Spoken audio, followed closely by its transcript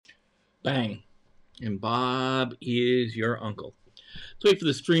Bang. And Bob is your uncle. Let's wait for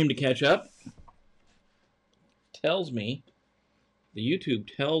the stream to catch up. Tells me, the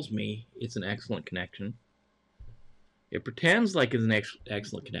YouTube tells me it's an excellent connection. It pretends like it's an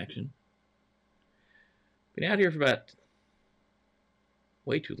excellent connection. Been out here for about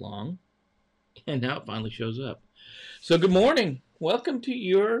way too long. And now it finally shows up. So good morning. Welcome to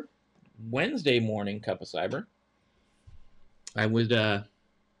your Wednesday morning Cup of Cyber. I was going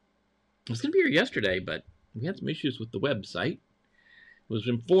to be here yesterday, but we had some issues with the website. Was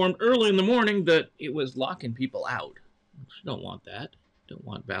informed early in the morning that it was locking people out. You don't want that. Don't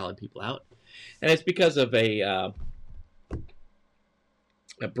want valid people out. And it's because of a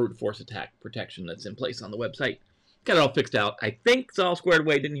brute force attack protection that's in place on the website. Got it all fixed out. I think it's all squared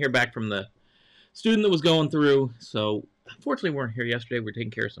away. Didn't hear back from the student that was going through. So unfortunately we weren't here yesterday. We're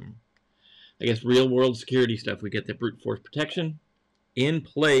taking care of some, I guess, real world security stuff. We get the brute force protection in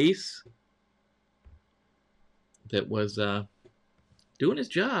place that was doing his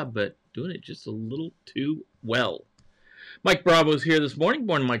job, but doing it just a little too well. Mike Bravo's here this morning.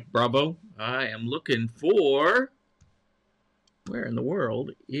 Morning, Mike Bravo. I am looking for... Where in the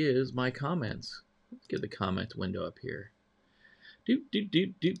world is my comments? Let's get the comments window up here.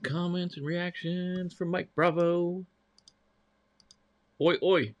 Comments and reactions from Mike Bravo. Oi,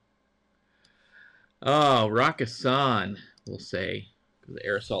 oi. Oh, Rakasan, we'll say. Give the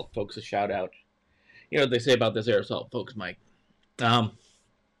Air Assault folks a shout out. You know what they say about this Air Assault folks, Mike. Good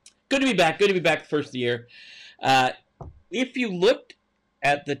to be back. Good to be back the first of the year. If you looked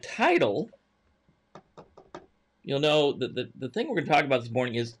at the title, you'll know that the thing we're going to talk about this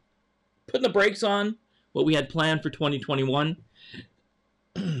morning is putting the brakes on what we had planned for 2021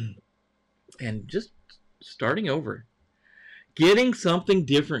 and just starting over. Getting something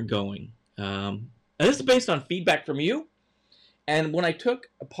different going. And this is based on feedback from you. And when I took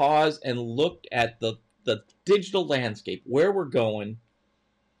a pause and looked at the digital landscape, where we're going,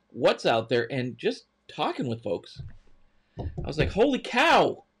 what's out there, and just talking with folks, I was like, holy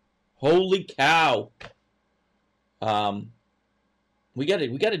cow. Holy cow. We got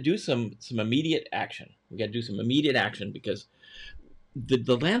to do some immediate action. We got to do some immediate action because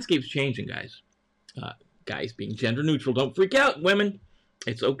the landscape's changing, guys. Guys being gender neutral. Don't freak out, women.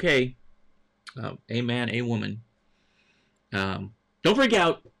 It's okay. A man, a woman. Don't freak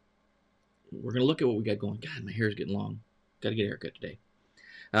out. We're going to look at what we got going. God, my hair's getting long. Got to get a haircut today.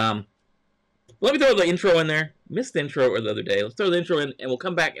 Let me throw the intro in there. Missed the intro the other day. Let's throw the intro in, and we'll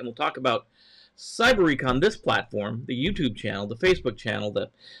come back and we'll talk about CyberRecon, this platform, the YouTube channel, the Facebook channel,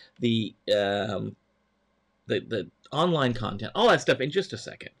 the online content, all that stuff in just a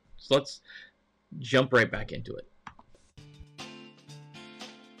second. So let's jump right back into it.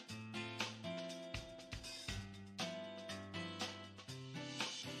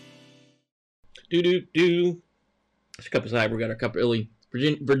 It's a cup of cyber. We got our cup early.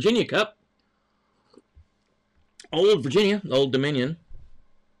 Virginia Cup. Old Virginia, Old Dominion.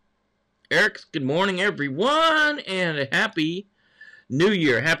 Eric's, good morning, everyone, and a happy New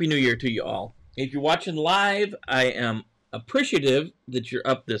Year. Happy New Year to you all. If you're watching live, I am appreciative that you're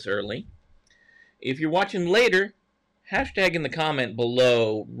up this early. If you're watching later, hashtag in the comment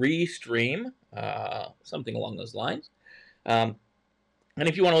below restream, something along those lines. And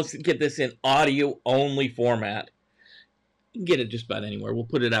if you want to get this in audio-only format, you can get it just about anywhere. We'll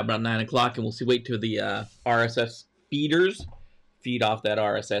put it out about 9 o'clock, and we'll wait till the RSS feeders feed off that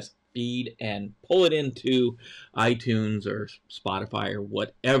RSS feed and pull it into iTunes or Spotify or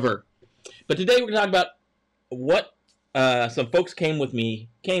whatever. But today we're going to talk about what some folks came to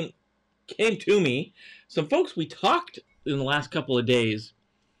me. Some folks we talked in the last couple of days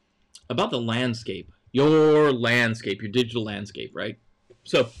about the landscape. Your landscape, your digital landscape, right?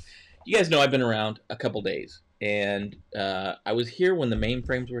 So you guys know I've been around a couple days. And I was here when the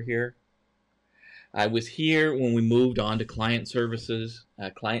mainframes were here. I was here when we moved on to client services,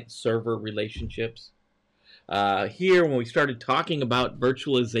 client-server relationships. Here when we started talking about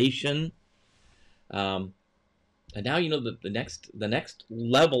virtualization. And now you know the next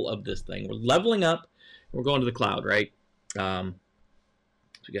level of this thing. We're leveling up. We're going to the cloud, right? So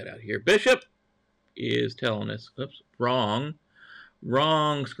we got out here. Bishop is telling us, oops, wrong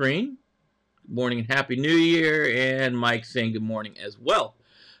screen. Good morning and Happy New Year. And Mike saying good morning as well.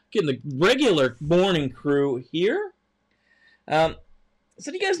 Getting the regular morning crew here. So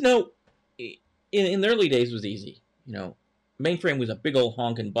do you guys know, in the early days it was easy. You know, mainframe was a big old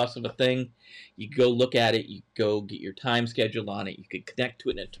honking bus of a thing. You could go look at it. You go get your time schedule on it. You could connect to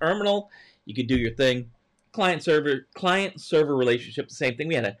it in a terminal. You could do your thing. Client server relationship, the same thing.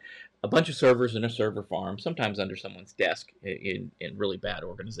 We had a bunch of servers in a server farm, sometimes under someone's desk in really bad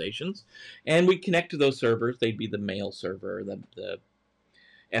organizations. And we connect to those servers. They'd be the mail server, the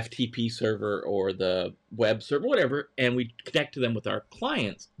FTP server, or the web server, whatever, and we connect to them with our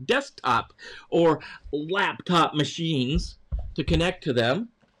clients' desktop or laptop machines to connect to them,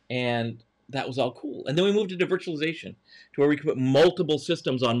 and that was all cool. And then we moved into virtualization to where we could put multiple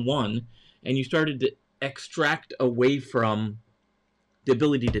systems on one, and you started to extract away from the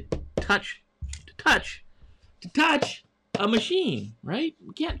ability to touch a machine, right?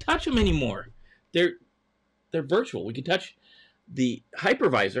 We can't touch them anymore. They're virtual. We can touch the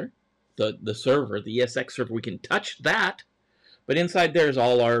hypervisor, the server, the ESX server. We can touch that, but inside there is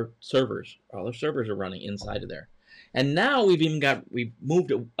all our servers. All our servers are running inside of there. And now we've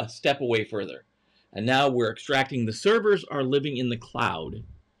moved a step away further. And now we're extracting the servers are living in the cloud.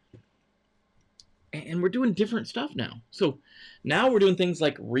 And we're doing different stuff now. So now we're doing things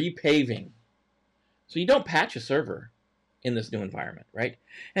like repaving. So you don't patch a server in this new environment, right?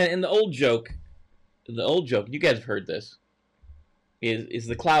 And the old joke, you guys have heard this, is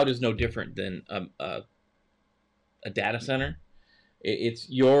the cloud is no different than a data center. It's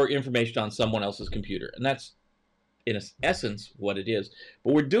your information on someone else's computer. And that's, in essence, what it is.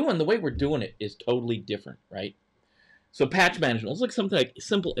 But the way we're doing it is totally different, right? So patch management, let's look something like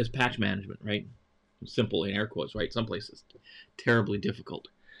simple as patch management, right? Simple in air quotes, right? Some places terribly difficult.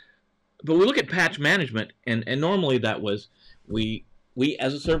 But we look at patch management, and normally that was we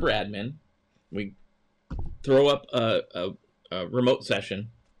as a server admin, we throw up a remote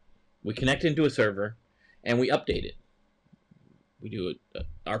session, we connect into a server, and we update it. We do a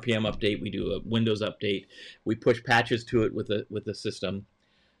RPM update, we do a Windows update, we push patches to it with the system.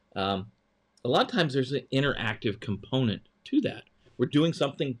 A lot of times there's an interactive component to that. We're doing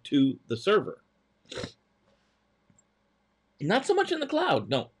something to the server. Not so much in the cloud.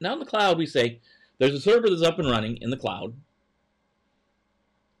 No, now in the cloud we say there's a server that's up and running in the cloud,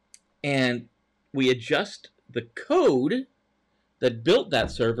 and we adjust the code that built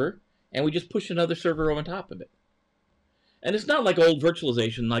that server, and we just push another server on top of it. And it's not like old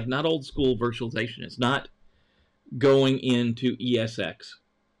virtualization, like not old school virtualization. It's not going into ESX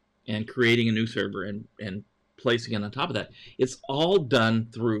and creating a new server and placing it on top of that. It's all done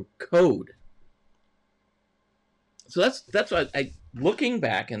through code. So that's what looking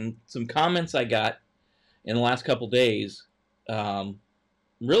back, and some comments I got in the last couple days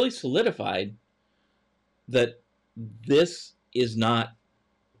really solidified that this is not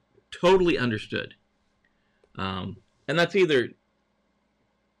totally understood. And that's either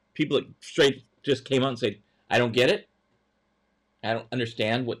people that straight just came out and said, I don't get it, I don't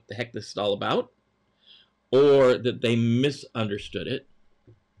understand what the heck this is all about, or that they misunderstood it.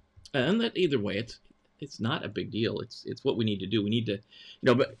 And that either way, it's not a big deal. It's what we need to do. We need to,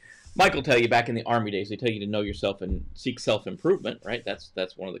 but Mike will tell you back in the Army days, they tell you to know yourself and seek self-improvement, right? That's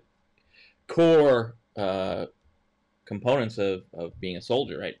one of the core components of being a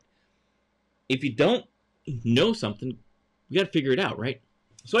soldier, right? If you don't know something, you got to figure it out, right?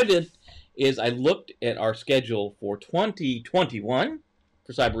 So what I did is I looked at our schedule for 2021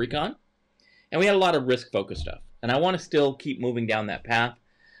 for Cyber Recon, and we had a lot of risk-focused stuff. And I want to still keep moving down that path,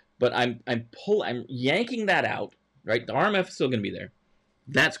 but I'm yanking that out, right? The RMF is still going to be there.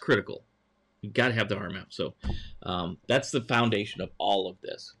 That's critical. You got to have the RMF. So that's the foundation of all of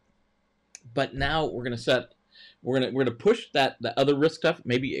this. But now we're going to push the other risk stuff,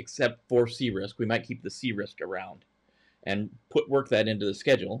 maybe except for C risk. We might keep the C risk around and work that into the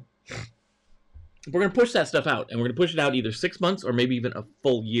schedule. We're going to push that stuff out, and we're going to push it out either 6 months or maybe even a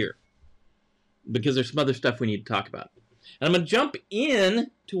full year, because there's some other stuff we need to talk about. And I'm going to jump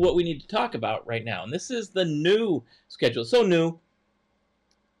in to what we need to talk about right now. And this is the new schedule. So new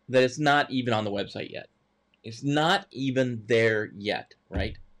that it's not even on the website yet. It's not even there yet,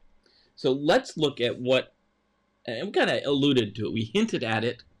 right? So let's look at what, and we kind of alluded to it. We hinted at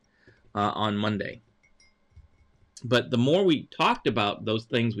it on Monday. But the more we talked about those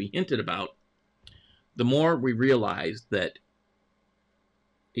things we hinted about, the more we realized that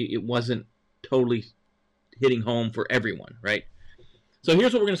it wasn't totally hitting home for everyone, right? So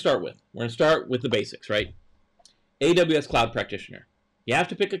here's what we're going to start with. We're going to start with the basics, right? AWS Cloud Practitioner. You have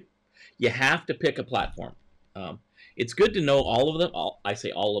to pick a platform. It's good to know all of them. I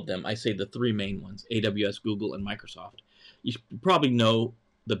say all of them. I say the three main ones: AWS, Google, and Microsoft. You probably know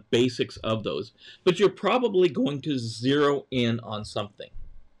the basics of those, but you're probably going to zero in on something.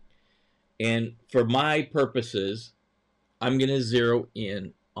 And for my purposes, I'm going to zero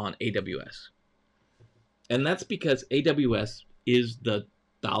in on AWS. And that's because AWS is the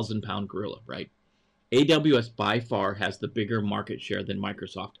 1,000-pound gorilla, right? AWS by far has the bigger market share than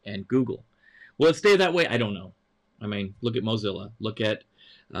Microsoft and Google. Will it stay that way? I don't know. I mean, look at Mozilla. Look at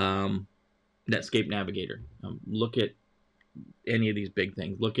Netscape Navigator. Look at any of these big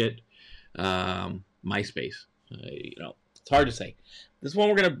things. Look at MySpace. It's hard to say. This one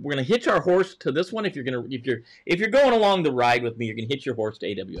we're gonna hitch our horse to this one. If you're going along the ride with me, you're gonna hitch your horse to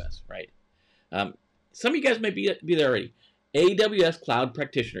AWS, right? Some of you guys may be there already. AWS Cloud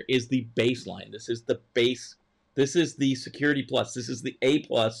Practitioner is the baseline. This is the base. This is the Security Plus. This is the A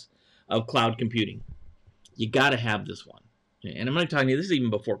plus of cloud computing. You got to have this one. And I'm not talking to you. This is even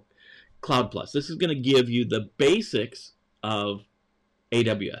before Cloud Plus. This is going to give you the basics of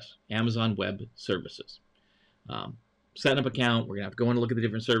AWS, Amazon Web Services. Setting up an account. We're going to have to go in and look at the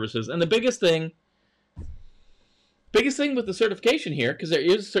different services. And the biggest thing with the certification here, because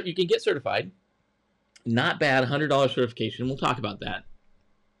you can get certified. Not bad, $100 certification. We'll talk about that.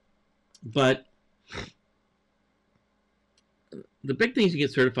 But the big thing is you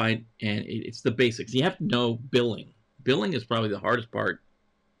get certified, and it's the basics. You have to know billing. Billing is probably the hardest part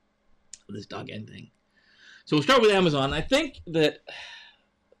of this dog-end thing. So we'll start with Amazon. I think that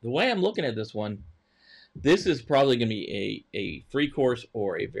the way I'm looking at this one, this is probably going to be a free course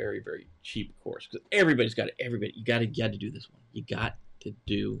or a very, very cheap course. Because everybody's got it. Everybody, you got to do this one. You got to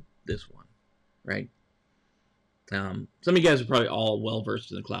do this one, right? Some of you guys are probably all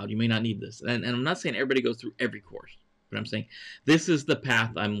well-versed in the cloud. You may not need this. And I'm not saying everybody goes through every course, but I'm saying this is the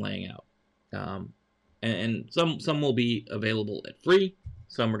path I'm laying out. And some will be available at free.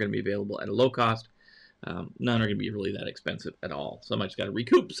 Some are going to be available at a low cost. None are going to be really that expensive at all. So I just got to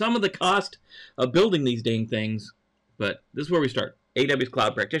recoup some of the cost of building these dang things. But this is where we start. AWS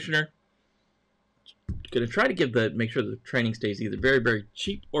Cloud Practitioner. Going to try to make sure the training stays either very, very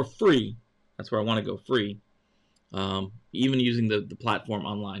cheap or free. That's where I want to go, free. Even using the platform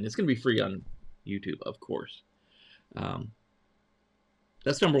online. It's going to be free on YouTube, of course.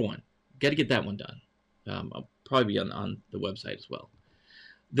 That's number one. Got to get that one done. I'll probably be on the website as well.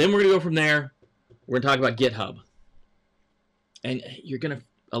 Then we're going to go from there. We're going to talk about GitHub. And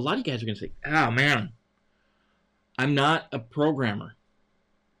a lot of you guys are going to say, oh man, I'm not a programmer.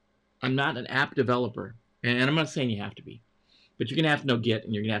 I'm not an app developer. And I'm not saying you have to be. But you're going to have to know Git,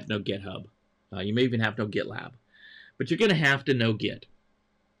 and you're going to have to know GitHub. You may even have to know GitLab. But you're going to have to know Git.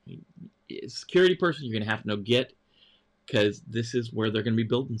 As a security person, you're going to have to know Git, because this is where they're going to be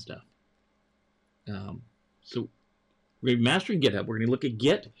building stuff. So we're going to be mastering GitHub. We're going to look at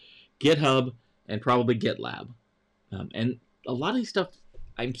Git, GitHub, and probably GitLab. And a lot of these stuff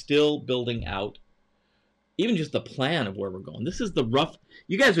I'm still building out, even just the plan of where we're going. This is the rough.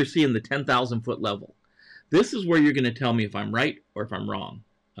 You guys are seeing the 10,000 foot level. This is where you're going to tell me if I'm right or if I'm wrong.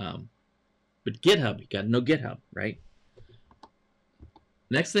 But GitHub, you got to know GitHub, right?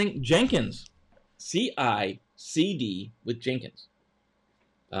 Next thing, Jenkins. CI/CD with Jenkins.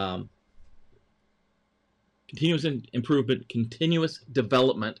 Continuous improvement, continuous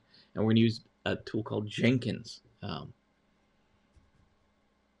development, and we're going to use a tool called Jenkins.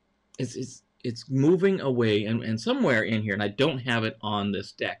 It's moving away, and somewhere in here, and I don't have it on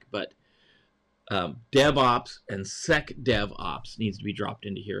this deck, but DevOps and SecDevOps needs to be dropped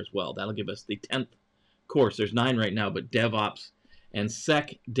into here as well. That'll give us the 10th course. There's 9 right now, but DevOps and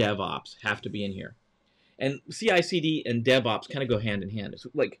SecDevOps have to be in here. And CI/CD and DevOps kind of go hand in hand. It's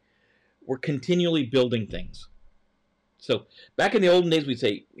like we're continually building things. So back in the olden days, we'd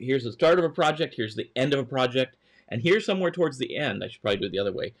say, here's the start of a project, here's the end of a project, and here's somewhere towards the end. I should probably do it the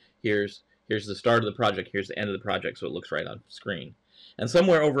other way. Here's the start of the project, here's the end of the project, so it looks right on screen. And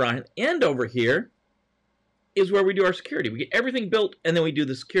somewhere over on end over here is where we do our security. We get everything built, and then we do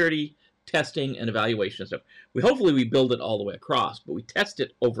the security testing and evaluation and stuff. Hopefully we build it all the way across, but we test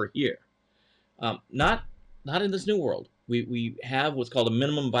it over here. Not in this new world. We have what's called a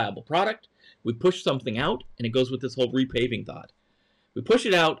minimum viable product. We push something out, and it goes with this whole repaving thought. We push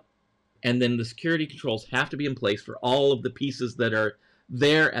it out, and then the security controls have to be in place for all of the pieces that are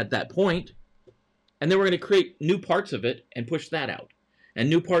there at that point. And then we're going to create new parts of it and push that out. And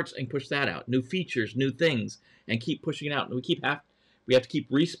new parts and push that out. New features, new things, and keep pushing it out. And we have to keep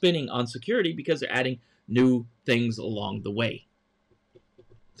respinning on security because they're adding new things along the way.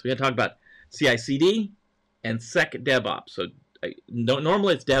 So we got to talk about CI/CD and SecDevOps. So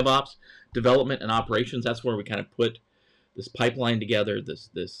normally it's DevOps, development and operations. That's where we kind of put this pipeline together, this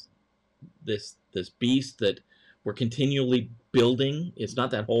beast that we're continually building. It's not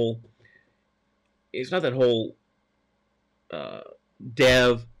that whole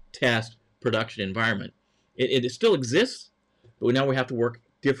dev, test, production environment. It still exists, but now we have to work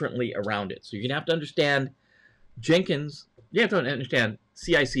differently around it. So you're going to have to understand Jenkins you have to understand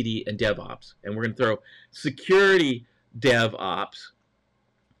CI/CD and DevOps, and we're going to throw security DevOps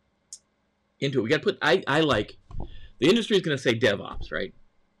into it. We got to put. I like the industry is going to say DevOps, right?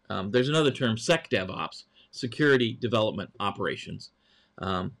 There's another term, SecDevOps, Security Development Operations.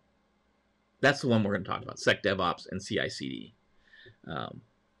 That's the one we're going to talk about, SecDevOps and CI/CD.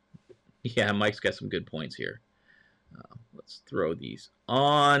 Yeah, Mike's got some good points here. Let's throw these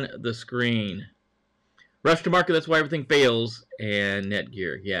on the screen. Rush to market, that's why everything fails, and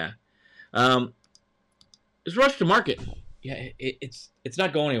Netgear, yeah. It's rush to market. Yeah, it's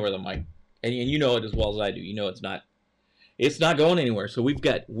not going anywhere though, Mike. And you know it as well as I do. You know it's not going anywhere. So we've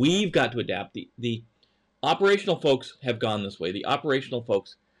got to adapt. The operational folks have gone this way. The operational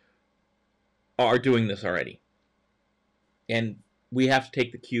folks are doing this already. And we have to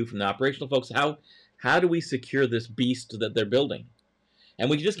take the cue from the operational folks. How do we secure this beast that they're building? And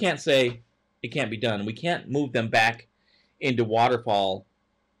we just can't say it can't be done. We can't move them back into waterfall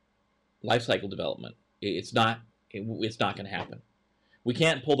lifecycle development. It's not going to happen. We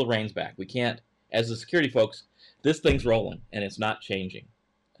can't pull the reins back. We can't, as the security folks, this thing's rolling and it's not changing.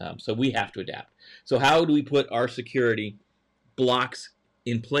 So we have to adapt. So how do we put our security blocks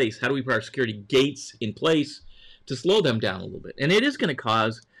in place? How do we put our security gates in place to slow them down a little bit? And it is going to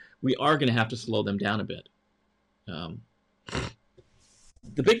cause, we are going to have to slow them down a bit.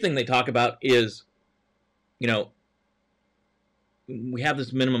 The big thing they talk about is, you know, we have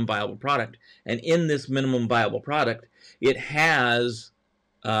this minimum viable product, and in this minimum viable product, it has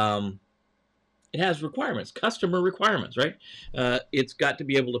requirements, customer requirements, right? It's got to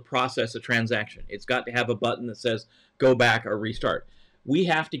be able to process a transaction. It's got to have a button that says go back or restart. We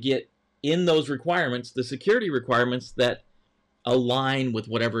have to get in those requirements the security requirements that align with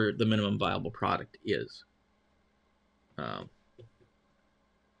whatever the minimum viable product is.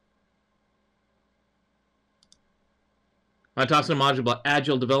 I talked some modules about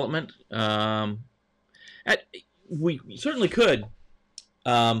agile development. We certainly could.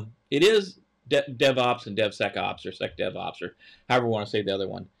 It is DevOps and DevSecOps or SecDevOps or however we want to say the other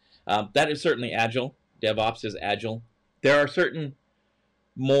one. That is certainly agile. DevOps is agile. There are certain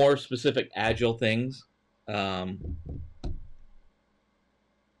more specific agile things, like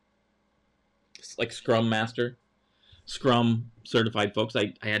Scrum Master, Scrum certified folks.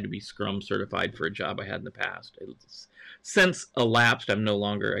 I had to be Scrum certified for a job I had in the past. It's since elapsed, I'm no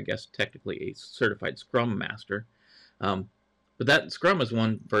longer, I guess, technically a certified Scrum Master. But that Scrum is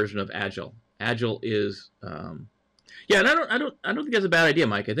one version of Agile. Agile is, yeah, and I don't think that's a bad idea,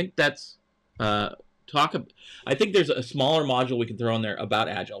 Mike. I think that's I think there's a smaller module we can throw in there about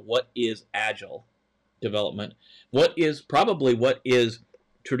Agile. What is Agile development? What is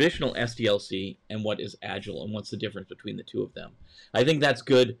traditional SDLC and what is Agile, and what's the difference between the two of them? I think that's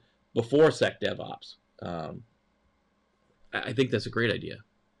good before SecDevOps. I think that's a great idea.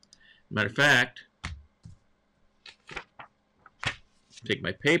 Matter of fact, take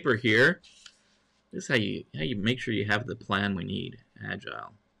my paper here. This is how you make sure you have the plan we need.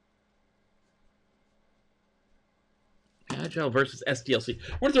 Agile. Agile versus SDLC.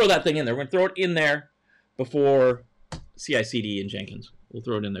 We're going to throw that thing in there. We're going to throw it in there before CI/CD and Jenkins. We'll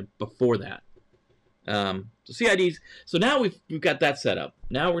throw it in there before that. So CIDs. So now we've got that set up.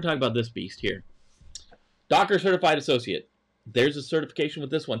 Now we're talking about this beast here. Docker Certified Associate. There's a certification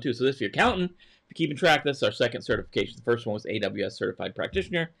with this one too. So this is your accountant. If you're keeping track, this is our second certification. The first one was AWS Certified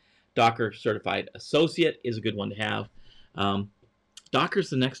Practitioner. Docker Certified Associate is a good one to have. Docker's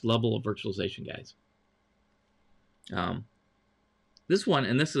the next level of virtualization, guys. This one,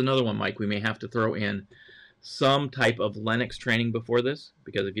 and this is another one, Mike, we may have to throw in some type of Linux training before this,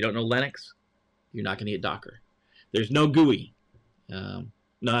 because if you don't know Linux, you're not going to get Docker. There's no GUI. No,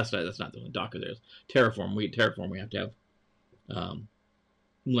 that's not the only Docker. There's Terraform. We have to have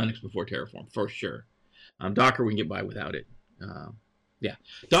Linux before Terraform, for sure. Docker, we can get by without it. Yeah,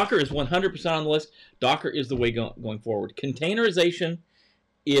 Docker is 100% on the list. Docker is the way going forward. Containerization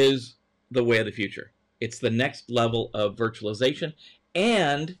is the way of the future. It's the next level of virtualization,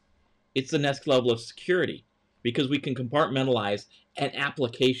 and it's the next level of security, because we can compartmentalize an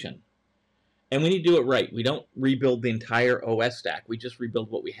application. And we need to do it right. We don't rebuild the entire OS stack. We just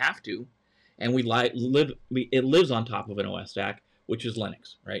rebuild what we have to, and it lives on top of an OS stack, which is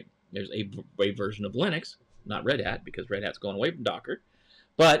Linux, right? There's a version of Linux, not Red Hat, because Red Hat's going away from Docker,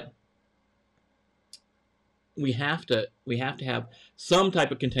 but we have to have some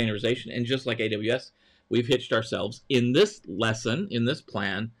type of containerization. And just like AWS, we've hitched ourselves in this lesson, in this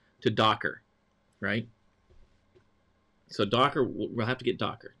plan, to Docker, right? So Docker, we'll have to get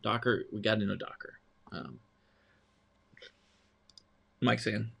Docker. Docker, we got to know Docker. Mike's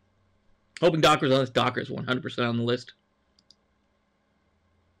saying, hoping Docker's on this. Docker is 100% on the list.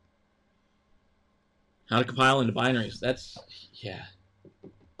 How to compile into binaries. That's, yeah.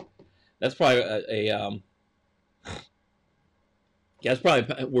 That's probably yeah, it's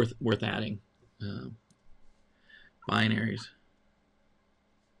probably worth adding. Binaries.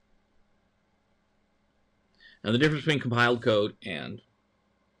 Now the difference between compiled code and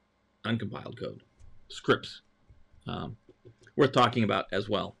uncompiled code. Scripts. Worth talking about as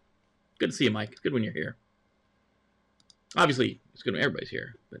well. Good to see you, Mike. It's good when you're here. Obviously, it's good when everybody's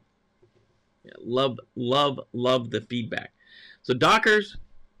here. But yeah, love the feedback. So Docker.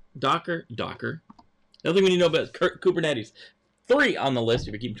 Another thing we need to know about is Kubernetes. 3 on the list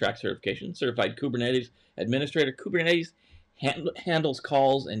if you're keeping track of certification. Certified Kubernetes Administrator. Kubernetes handles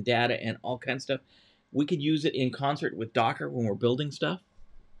calls and data and all kinds of stuff. We could use it in concert with Docker when we're building stuff.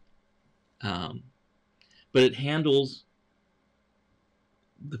 But it handles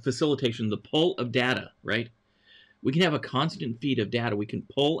the facilitation, the pull of data, right? We can have a constant feed of data. We can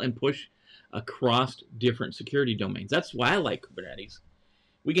pull and push across different security domains. That's why I like Kubernetes.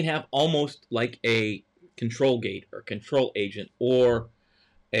 We can have almost like a control gate or control agent or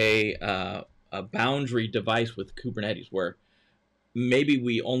a boundary device with Kubernetes where maybe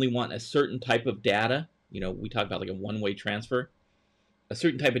we only want a certain type of data. You know, we talk about like a one-way transfer. A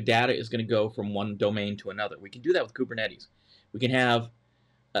certain type of data is going to go from one domain to another. We can do that with Kubernetes. We can have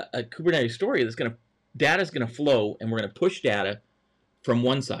a Kubernetes story that's going to, data is going to flow, and we're going to push data from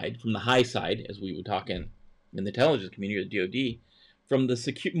one side, from the high side, as we would talk in the intelligence community or the DoD. From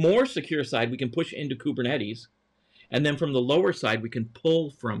the more secure side, we can push into Kubernetes, and then from the lower side, we can pull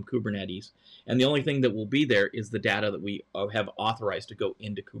from Kubernetes. And the only thing that will be there is the data that we have authorized to go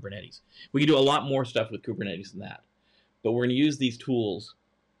into Kubernetes. We can do a lot more stuff with Kubernetes than that. But we're going to use these tools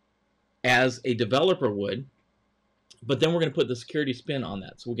as a developer would, but then we're going to put the security spin on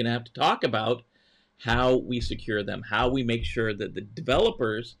that. So we're going to have to talk about how we secure them, how we make sure that the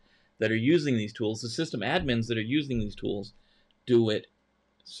developers that are using these tools, the system admins that are using these tools, do it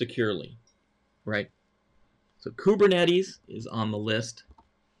securely, right? So Kubernetes is on the list.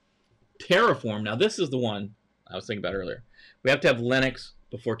 Terraform, now this is the one I was thinking about earlier. We have to have Linux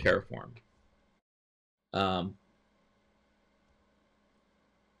before Terraform. I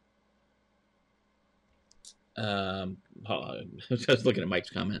was just looking at Mike's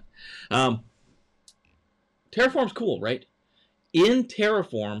comment. Terraform's cool, right? In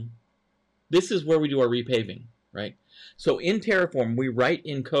Terraform, this is where we do our repaving, right? So in Terraform, we write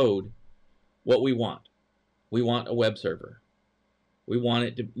in code what we want. We want a web server. We want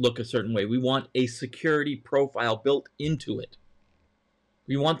it to look a certain way. We want a security profile built into it.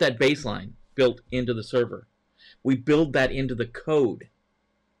 We want that baseline built into the server. We build that into the code.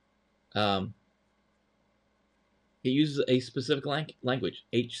 It uses a specific language,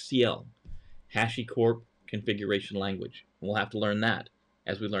 HCL, HashiCorp Configuration Language. We'll have to learn that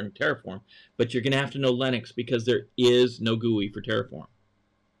as we learn Terraform. But you're going to have to know Linux because there is no GUI for Terraform.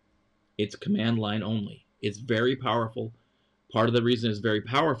 It's command line only. It's very powerful. Part of the reason it's very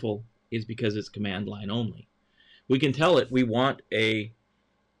powerful is because it's command line only. We can tell it we want a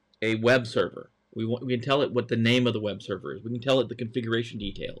web server. We can tell it what the name of the web server is. We can tell it the configuration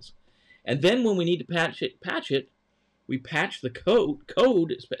details. And then when we need to patch it, we patch the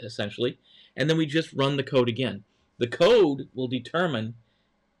code essentially, and then we just run the code again. The code will determine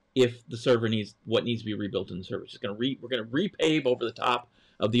if the server needs what needs to be rebuilt in the server. We're going to repave over the top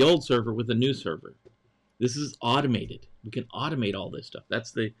of the old server with a new server. This is automated. We can automate all this stuff.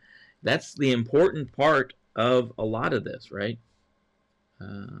 That's the important part of a lot of this, right?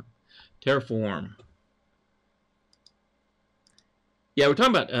 Terraform. Yeah, we're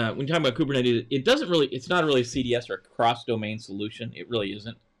talking about when you're talking about Kubernetes, it's not really a CDS or a cross-domain solution. It really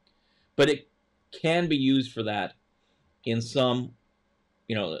isn't, but it can be used for that in some,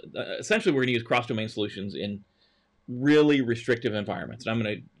 essentially we're going to use cross-domain solutions in really restrictive environments. And I'm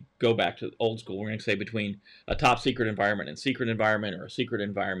going to go back to old school. We're going to say between a top secret environment and secret environment, or a secret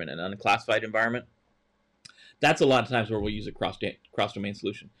environment and unclassified environment. That's a lot of times where we'll use a cross-domain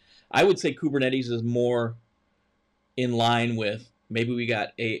solution. I would say Kubernetes is more in line with maybe we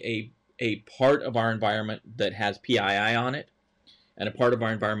got a part of our environment that has PII on it and a part of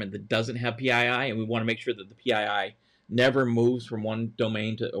our environment that doesn't have PII, and we want to make sure that the PII never moves from one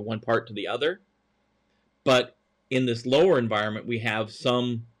domain to or one part to the other. But in this lower environment, we have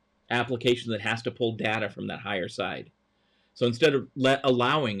some application that has to pull data from that higher side. So instead of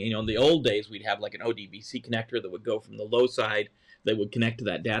allowing, in the old days, we'd have like an ODBC connector that would go from the low side that would connect to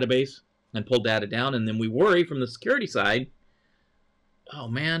that database and pull data down. And then we worry from the security side, oh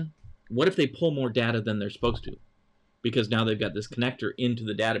man, what if they pull more data than they're supposed to? Because now they've got this connector into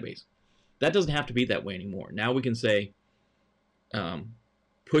the database. That doesn't have to be that way anymore. Now we can say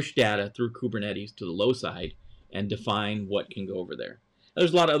push data through Kubernetes to the low side and define what can go over there.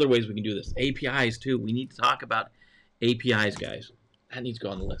 There's a lot of other ways we can do this. APIs too. We need to talk about APIs, guys. That needs to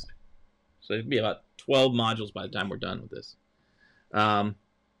go on the list. So it'll be about 12 modules by the time we're done with this. Yeah,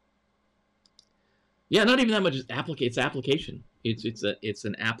 not even that much. It's application. It's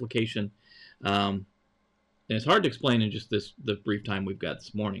an application, and it's hard to explain in just the brief time we've got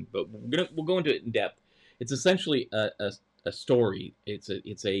this morning. But we'll go into it in depth. It's essentially a story. It's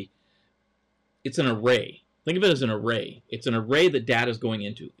an array. Think of it as an array. It's an array that data is going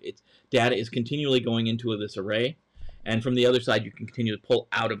into. Data is continually going into this array, and from the other side, you can continue to pull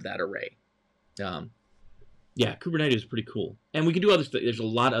out of that array. Yeah, Kubernetes is pretty cool. And we can do other stuff. There's a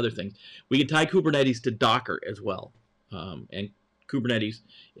lot of other things. We can tie Kubernetes to Docker as well. And Kubernetes,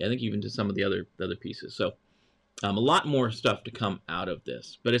 I think even to some of the other pieces. So a lot more stuff to come out of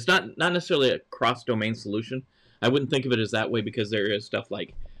this. But it's not necessarily a cross-domain solution. I wouldn't think of it as that way because there is stuff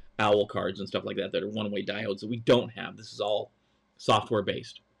like OWL cards and stuff like that that are one-way diodes that we don't have. This is all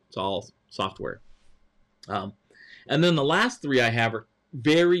software-based. It's all software. And then the last three I have are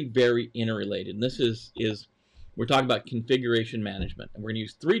very, very interrelated. And this is we're talking about configuration management. And we're going to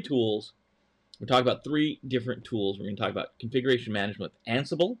use three tools. We're talking about three different tools. We're going to talk about configuration management with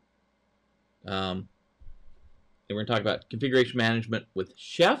Ansible. And we're going to talk about configuration management with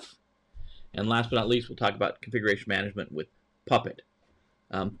Chef. And last but not least, we'll talk about configuration management with Puppet.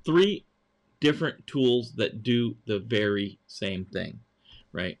 Three different tools that do the very same thing,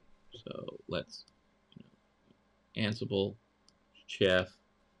 right? So let's, Ansible, Chef,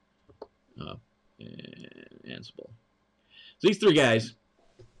 and Ansible. So these three guys,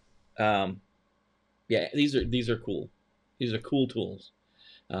 yeah, these are cool. These are cool tools.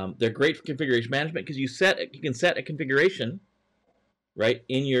 They're great for configuration management because you can set a configuration, right,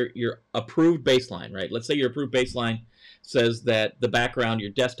 in your approved baseline, right? Let's say your approved baseline says that the background,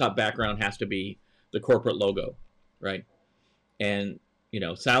 your desktop background, has to be the corporate logo, right? And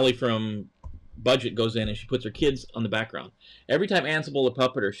Sally from Budget goes in and she puts her kids on the background. Every time Ansible or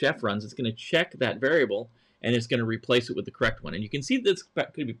Puppet or Chef runs, it's going to check that variable and it's going to replace it with the correct one. And you can see this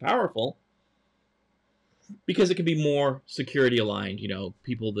could be powerful because it can be more security aligned.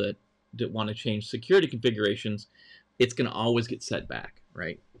 People that want to change security configurations, it's going to always get set back,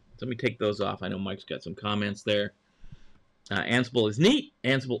 right? So let me take those off. I know Mike's got some comments there. Ansible is neat.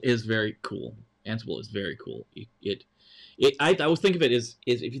 Ansible is very cool. Ansible is very cool. I always think of it as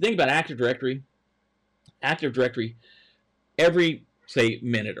if you think about Active Directory, every, say,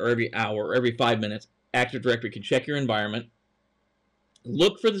 minute or every hour or every 5 minutes, Active Directory can check your environment,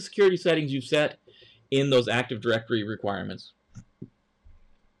 look for the security settings you've set in those Active Directory requirements.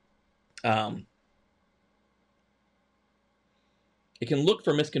 It can look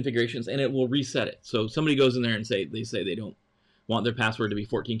for misconfigurations and it will reset it. So somebody goes in there and say they don't want their password to be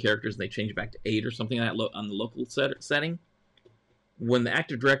 14 characters and they change it back to 8 or something like that on the local setting. When the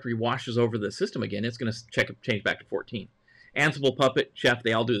Active Directory washes over the system again, it's going to change back to 14. Ansible, Puppet, Chef,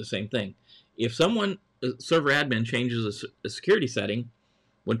 they all do the same thing. If someone, a server admin, changes a security setting,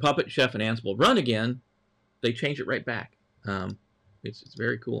 when Puppet, Chef, and Ansible run again, they change it right back. It's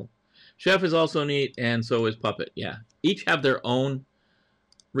very cool. Chef is also neat, and so is Puppet. Yeah, each have their own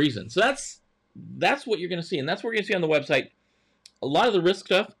reason. So that's what you're going to see, and that's what we're going to see on the website. A lot of the risk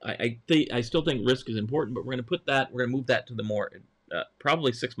stuff, I still think risk is important, but we're going to move that to the more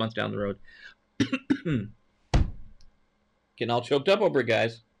probably 6 months down the road. Getting all choked up over it,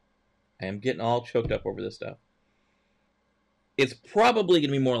 guys. I am getting all choked up over this stuff. It's probably going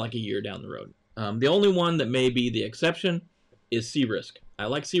to be more like a year down the road. The only one that may be the exception is CRISC. I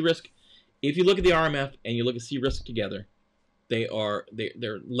like CRISC. If you look at the RMF and you look at CRISC together, they're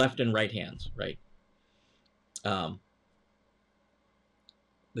left and right hands, right? The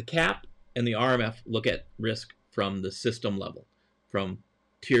CAP and the RMF look at risk from the system level, from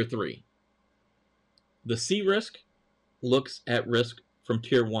tier 3. The CRISC looks at risk from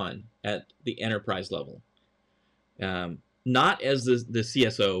tier 1 at the enterprise level. Not as the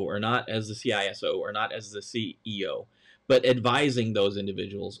CSO or not as the CISO or not as the CEO, but advising those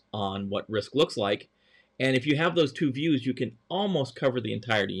individuals on what risk looks like. And if you have those two views, you can almost cover the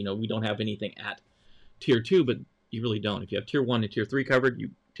entirety. We don't have anything at tier 2, but you really don't. If you have tier 1 and tier 3 covered,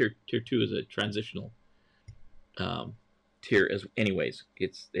 tier 2 is a transitional tier anyways.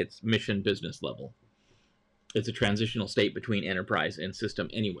 It's mission business level. It's a transitional state between enterprise and system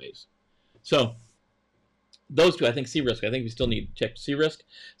anyways. So those two, I think CRISC, I think we still need to check CRISC.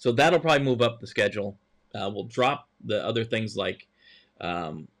 So that'll probably move up the schedule. We'll drop the other things like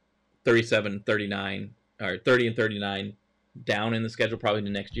 37, 39, or 30 and 39 down in the schedule probably to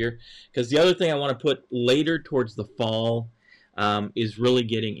next year. Because the other thing I want to put later towards the fall, is really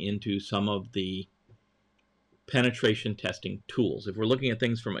getting into some of the penetration testing tools. If we're looking at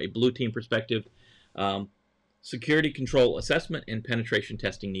things from a blue team perspective, security control assessment and penetration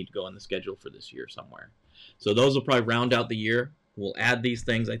testing need to go on the schedule for this year somewhere. So those will probably round out the year. We'll add these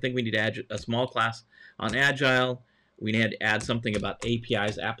things. I think we need to add a small class on Agile. We need to add something about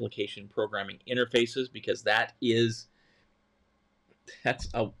APIs, application programming interfaces, because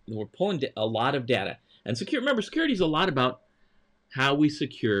we're pulling a lot of data. And remember, security is a lot about how we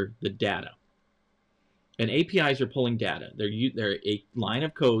secure the data. And APIs are pulling data. They're a line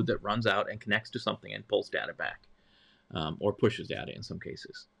of code that runs out and connects to something and pulls data back, or pushes data in some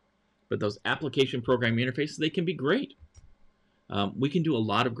cases. But those application programming interfaces, they can be great. We can do a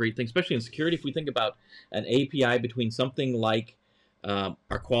lot of great things, especially in security. If we think about an API between something like our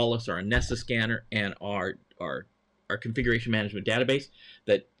Qualys or our Nessus scanner and our configuration management database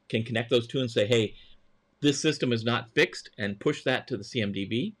that can connect those two and say, hey, this system is not fixed, and push that to the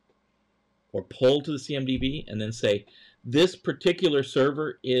CMDB, or pull to the CMDB and then say, this particular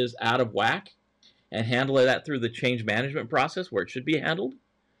server is out of whack, and handle that through the change management process where it should be handled.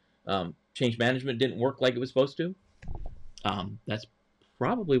 Change management didn't work like it was supposed to. That's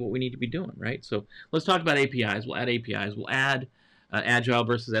probably what we need to be doing, right? So let's talk about APIs. We'll add APIs. We'll add Agile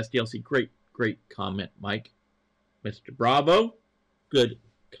versus SDLC. Great comment, Mike. Mr. Bravo, good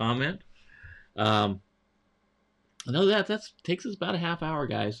comment. I know that takes us about a half hour,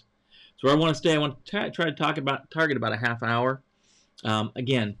 guys. So where I want to stay, I want to try to target about a half hour.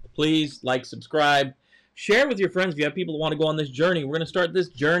 Again, please like, subscribe, share with your friends if you have people that want to go on this journey. We're going to start this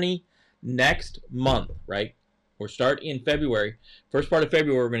journey next month, right? We'll start in February. First part of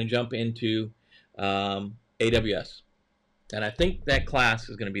February, we're going to jump into AWS. And I think that class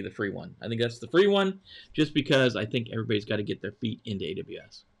is going to be the free one. I think that's the free one just because I think everybody's got to get their feet into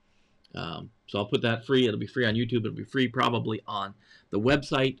AWS. So I'll put that free. It'll be free on YouTube. It'll be free probably on the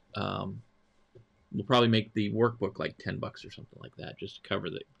website. We'll probably make the workbook like $10 or something like that, just to cover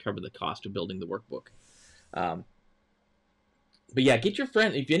the cost of building the workbook. But yeah, get your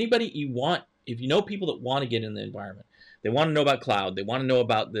friend. If you know people that want to get in the environment, they want to know about cloud, they want to know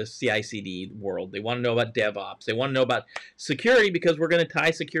about the CI/CD world, they want to know about DevOps, they want to know about security, because we're going to tie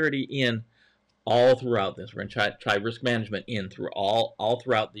security in all throughout this. We're going to try risk management in through all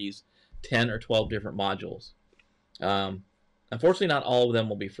throughout these 10 or 12 different modules. Unfortunately, not all of them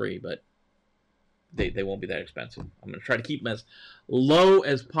will be free, but they won't be that expensive. I'm going to try to keep them as low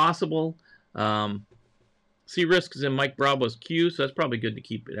as possible. See risks is in Mike Bravo's queue, so that's probably good to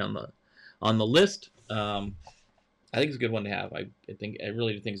keep it on the list. I think it's a good one to have. I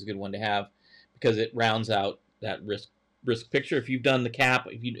really do think it's a good one to have, because it rounds out that risk picture. If you've done the CAP,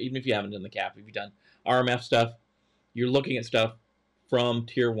 even if you haven't done the CAP, if you've done RMF stuff, you're looking at stuff from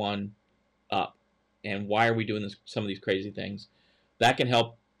tier 1 up. And why are we doing some of these crazy things? That can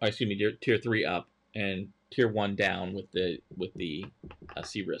help, tier 3 up and tier 1 down with the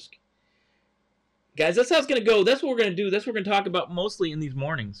C risk. Guys, that's how it's going to go. That's what we're going to do. That's what we're going to talk about mostly in these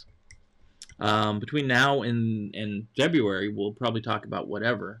mornings. Between now and February, we'll probably talk about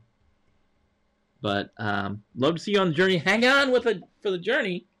whatever. But love to see you on the journey. Hang on for the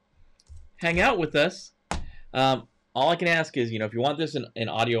journey. Hang out with us. All I can ask is, if you want this in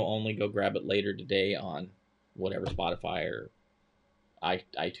audio only, go grab it later today on whatever, Spotify or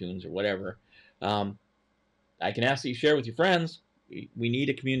iTunes or whatever. I can ask that you share with your friends. We need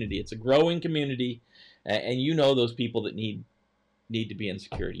a community. It's a growing community, and those people that need to be in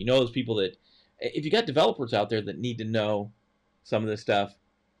security. Those people that, if you got developers out there that need to know some of this stuff,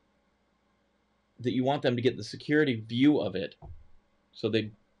 that you want them to get the security view of it, so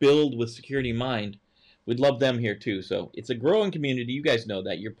they build with security in mind. We'd love them here too. So it's a growing community. You guys know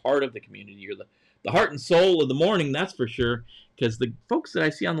that. You're part of the community. You're the heart and soul of the morning, that's for sure, because the folks that I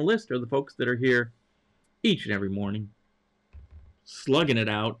see on the list are the folks that are here each and every morning, slugging it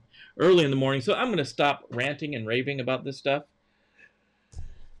out early in the morning. So I'm going to stop ranting and raving about this stuff.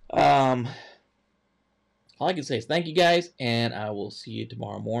 All I can say is thank you, guys, and I will see you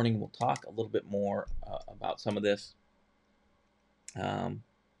tomorrow morning. We'll talk a little bit more about some of this.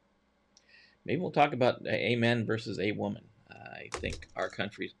 Maybe we'll talk about a man versus a woman. I think our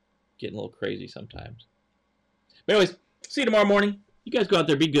country's getting a little crazy sometimes. But anyways, see you tomorrow morning. You guys go out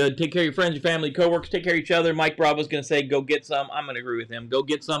there, be good. Take care of your friends, your family, coworkers. Take care of each other. Mike Bravo's going to say, go get some. I'm going to agree with him. Go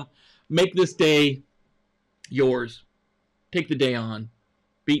get some. Make this day yours. Take the day on.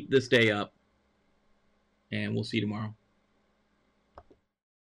 Beat this day up. And we'll see you tomorrow.